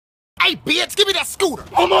Hey, bitch, give me that scooter.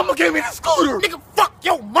 My mama gave me the scooter. Nigga, fuck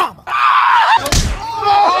your mama.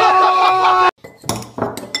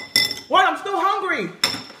 What? I'm still hungry.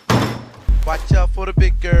 Watch out for the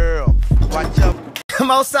big girl. Watch out.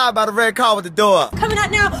 I'm outside by the red car with the door up. Coming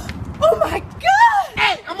out now. Oh my God!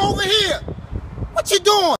 Hey, I'm over here. What you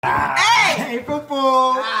doing? Hey! April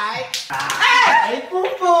Fool! Hey! April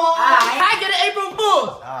Fool! I get an April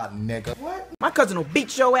Fool! Ah, nigga. What? My cousin will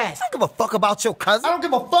beat your ass. I don't give a fuck about your cousin. I don't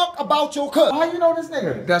give a fuck about your cousin. How you know this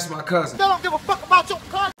nigga? That's my cousin. I don't give a fuck about your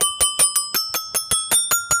cousin.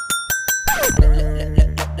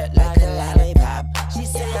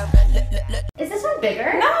 Is this one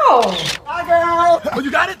bigger? No! Hi, girl. Oh,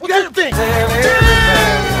 you got it? What kind of thing? I'm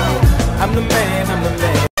the man, I'm the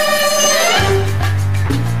man.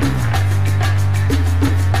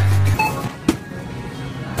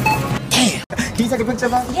 Can you take a picture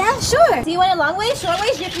of us? Yeah, sure. Do you want a long way, short way,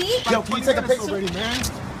 jiffy? Yo, can you take a picture? Already, man.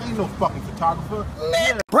 Ain't no fucking photographer.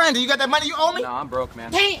 Man. Brandon, you got that money you owe me? No, I'm broke,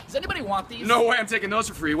 man. Hey, does anybody want these? No way I'm taking those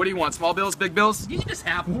for free. What do you want? Small bills, big bills? You can just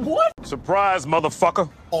have them. What? Surprise, motherfucker.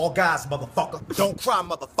 All guys, motherfucker. Don't cry,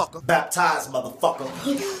 motherfucker. Baptize, motherfucker.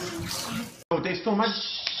 Oh, Destorm,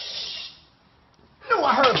 No,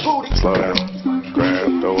 I heard booty. Slow down.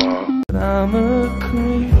 Grab the wall. I'm a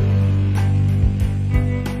creep.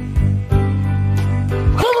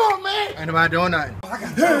 Come on, man. Ain't nobody doing nothing.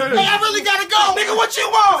 Hey, I really gotta go. Nigga, what you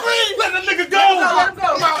want? Free. Let the nigga go! Let him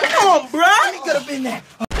go! Come on, bruh! He could have been there.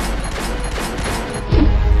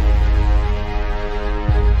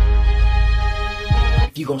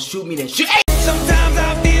 If you gonna shoot me, then shoot. Hey! Sometimes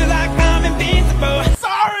I feel like I'm invincible.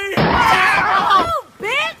 Sorry. Oh,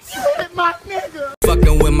 bitch! You hit my nigga.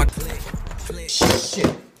 Fucking with my click.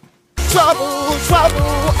 Shit. Trouble,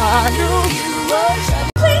 I knew you were.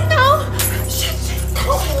 Please, no!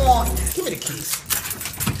 Come on. Give me the keys.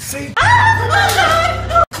 See?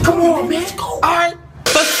 Oh, Come on, man. Go. All right.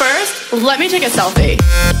 But first, let me take a selfie.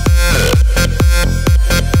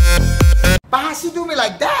 Why she do me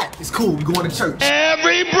like that? It's cool. We going to church.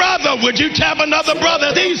 Every brother, would you tap another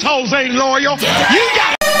brother? These hoes ain't loyal. You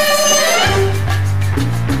got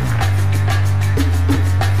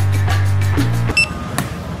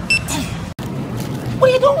What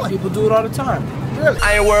are you doing? People do it all the time. Really?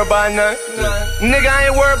 I ain't worried about none. Nigga, I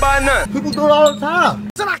ain't worried about none. People do it all the time.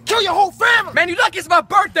 Then I kill your whole family. Man, you lucky it's my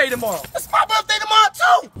birthday tomorrow. It's my birthday tomorrow,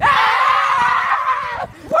 too. Ah!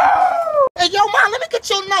 Woo! Hey, yo, mom, let me get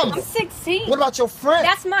your number. I'm 16. What about your friend?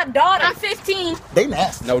 That's my daughter. I'm 15. They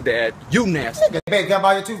nasty. No, Dad. You nasty. Nigga, babe, can I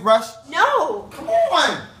buy your toothbrush? No. Come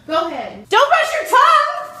on. Go ahead. Don't brush your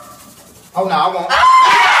tongue. Oh, no, I won't.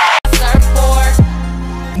 Surfboard.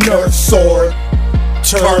 Nerf sword.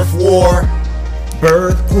 Turf war.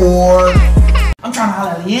 Bird poor. I'm trying to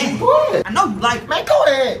holler at the end. What? I know you like, Man, go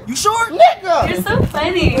ahead. you sure? Nigga. You're so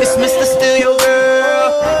funny. It's Mr. Steal Your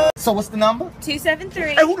Girl. So what's the number?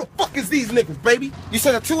 273. Hey, who the fuck is these niggas, baby? You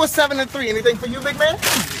said a 2, a 7, and 3. Anything for you, big man?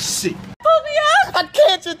 Shit. Pull me up. I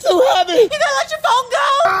can't. You're too heavy. You gotta let your phone go.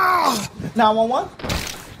 911?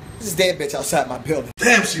 This is dead bitch outside my building.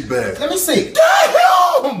 Damn, she bad. Let me see.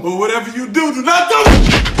 Damn! But whatever you do, do not do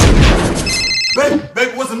it. Baby,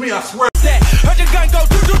 it wasn't me, I swear. Heard your gun go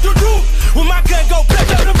do. When my gun go blah.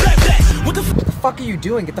 What the fuck are you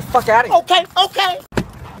doing? Get the fuck out of here. Okay.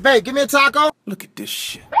 Babe, give me a taco. Look at this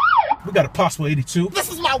shit. We got a possible 82. This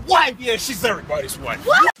is my wife. Yeah, she's everybody's wife.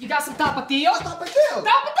 What? You got some tapatio? Tapatio.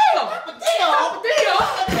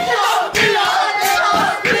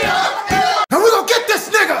 And we gonna get this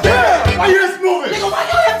nigga! Yeah! Why you just moving? Nigga, why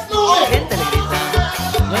your hips moving?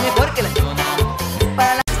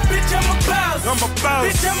 I'm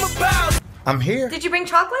about. I'm here. Did you bring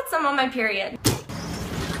chocolates? I'm on my period.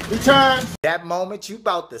 Return. That moment you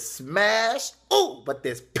about to smash. Ooh, but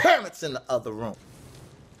there's parents in the other room.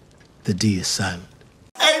 The D is silent.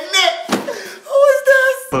 Hey, Nick. Who is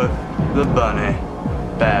this? Put the bunny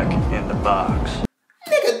back in the box.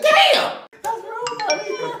 Nigga, damn.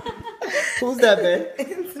 Who's that, man?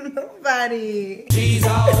 It's nobody.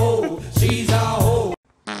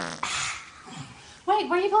 Wait,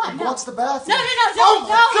 where are you going? No. What's the bathroom? No, Oh,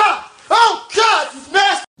 God. Oh, God. You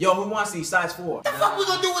nasty. Yo, who wants these size 4? What the fuck we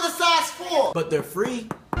gonna do with a size 4? But they're free.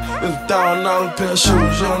 It's down on a pair of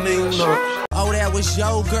shoes, you don't even know. Oh, that was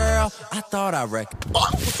your girl? I thought I reckoned. Oh,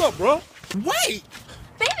 what's up, bro? Wait!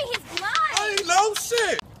 Baby, he's blind. I ain't no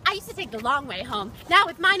shit. I used to take the long way home. Now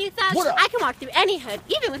with my new thug, I can walk through any hood,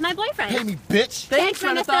 even with my boyfriend. Pay me, bitch. Thanks,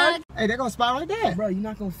 Run a Thug. Hey, they're gonna spot right there. Bro, you're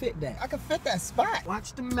not gonna fit that. I can fit that spot.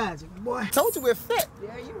 Watch the magic, boy. Told you we're fit.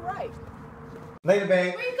 Yeah, you're right. Later,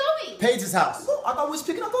 babe. Where are you going? Paige's house. Oh, I thought we was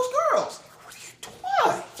picking up those girls. What are you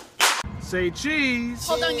doing? Say cheese.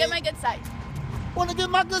 Hold on, get my good side. wanna get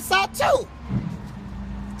my good side too.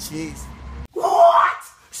 Jeez. What?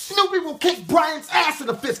 Snoopy will kick Brian's ass in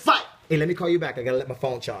a fist fight. Hey, let me call you back. I gotta let my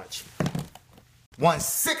phone charge.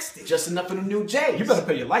 160. Just enough for the new J's. You better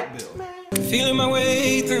pay your light bill. Man. Feeling my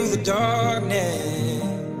way through the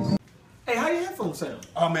darkness. Hey, how your headphones sound?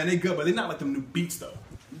 Oh man, they good, but they not like them new Beats though.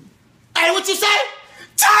 Hey, what you say?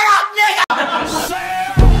 Turn up, nigga!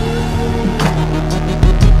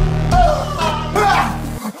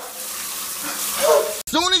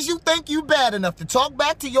 Soon as you think you bad enough to talk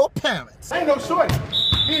back to your parents. Ain't no shorty.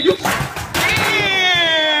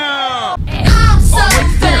 I'm so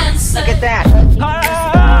fancy. Look at that.